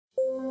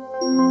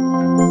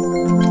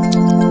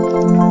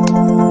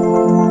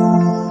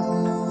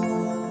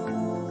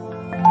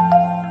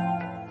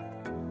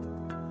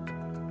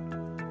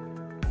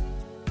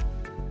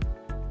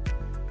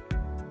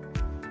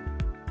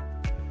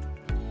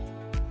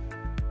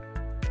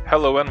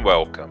Hello and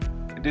welcome.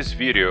 In this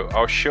video,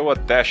 I'll show a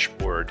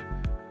dashboard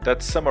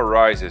that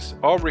summarizes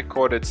all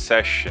recorded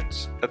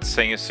sessions at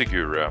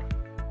senhasegura.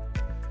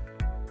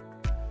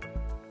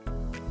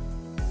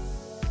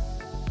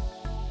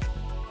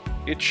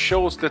 It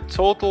shows the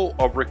total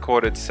of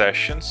recorded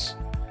sessions,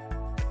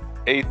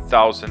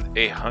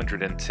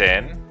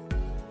 8,810,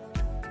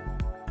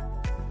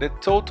 the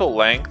total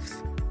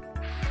length,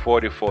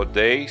 44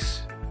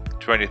 days,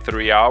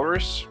 23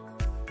 hours,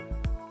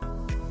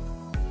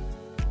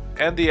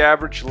 and the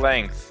average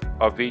length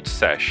of each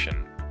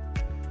session.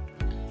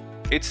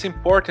 It's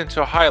important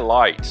to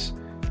highlight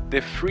the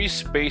free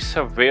space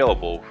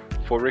available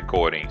for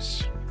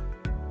recordings.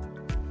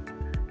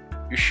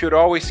 You should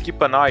always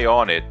keep an eye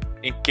on it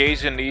in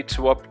case you need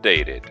to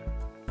update it.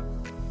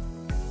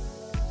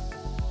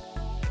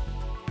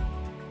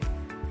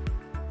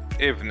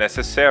 If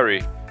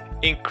necessary,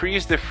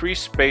 increase the free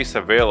space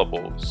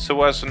available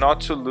so as not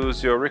to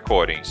lose your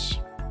recordings.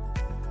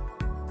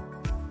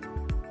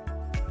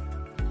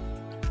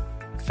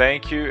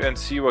 Thank you and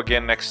see you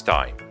again next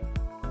time.